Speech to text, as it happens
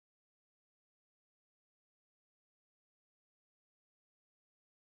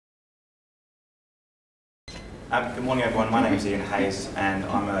Good morning, everyone. My name is Ian Hayes, and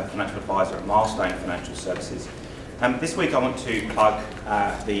I'm a financial advisor at Milestone Financial Services. This week I want to plug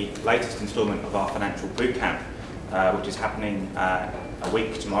the latest instalment of our financial bootcamp, which is happening a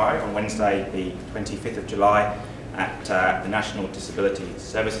week tomorrow, on Wednesday the 25th of July, at the National Disability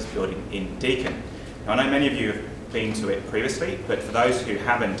Services Building in Deakin. Now, I know many of you have been to it previously, but for those who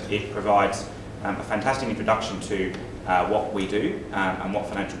haven't, it provides a fantastic introduction to what we do and what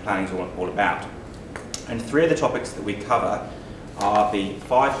financial planning is all about. And three of the topics that we cover are the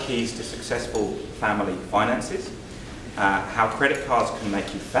 5 keys to successful family finances, how credit cards can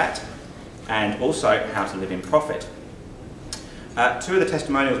make you fat, and also how to live in profit. 2 of the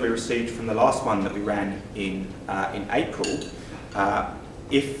testimonials we received from the last one that we ran in April,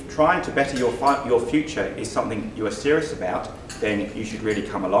 if trying to better your future is something you are serious about, then you should really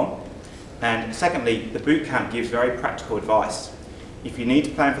come along. And secondly, the bootcamp gives very practical advice. If you need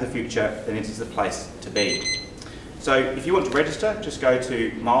to plan for the future, then it is the place to be. So if you want to register, just go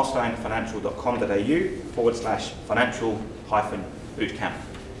to milestonefinancial.com.au/financial-bootcamp,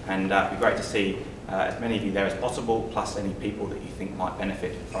 and it'd be great to see as many of you there as possible, plus any people that you think might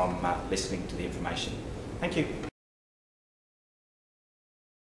benefit from listening to the information. Thank you.